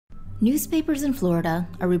Newspapers in Florida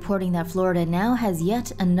are reporting that Florida now has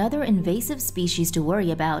yet another invasive species to worry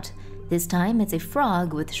about. This time it's a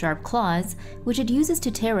frog with sharp claws, which it uses to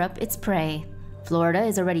tear up its prey. Florida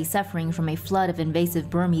is already suffering from a flood of invasive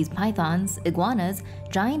Burmese pythons, iguanas,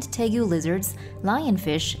 giant tegu lizards,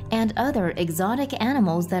 lionfish, and other exotic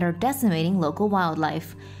animals that are decimating local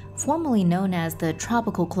wildlife. Formerly known as the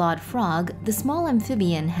tropical clawed frog, the small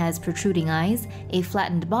amphibian has protruding eyes, a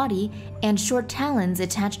flattened body, and short talons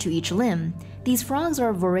attached to each limb. These frogs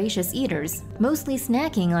are voracious eaters, mostly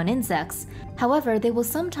snacking on insects. However, they will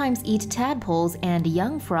sometimes eat tadpoles and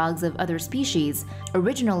young frogs of other species.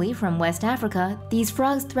 Originally from West Africa, these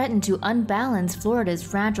frogs threaten to unbalance Florida's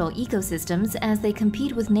fragile ecosystems as they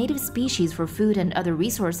compete with native species for food and other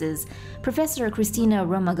resources. Professor Christina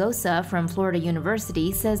Romagosa from Florida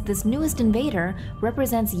University says this newest invader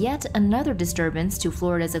represents yet another disturbance to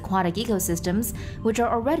Florida's aquatic ecosystems, which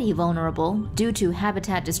are already vulnerable due to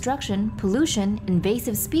habitat destruction, pollution,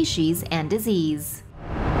 invasive species, and disease.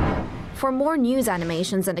 For more news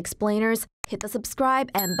animations and explainers, hit the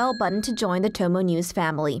subscribe and bell button to join the TomoNews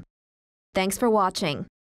family. Thanks for watching.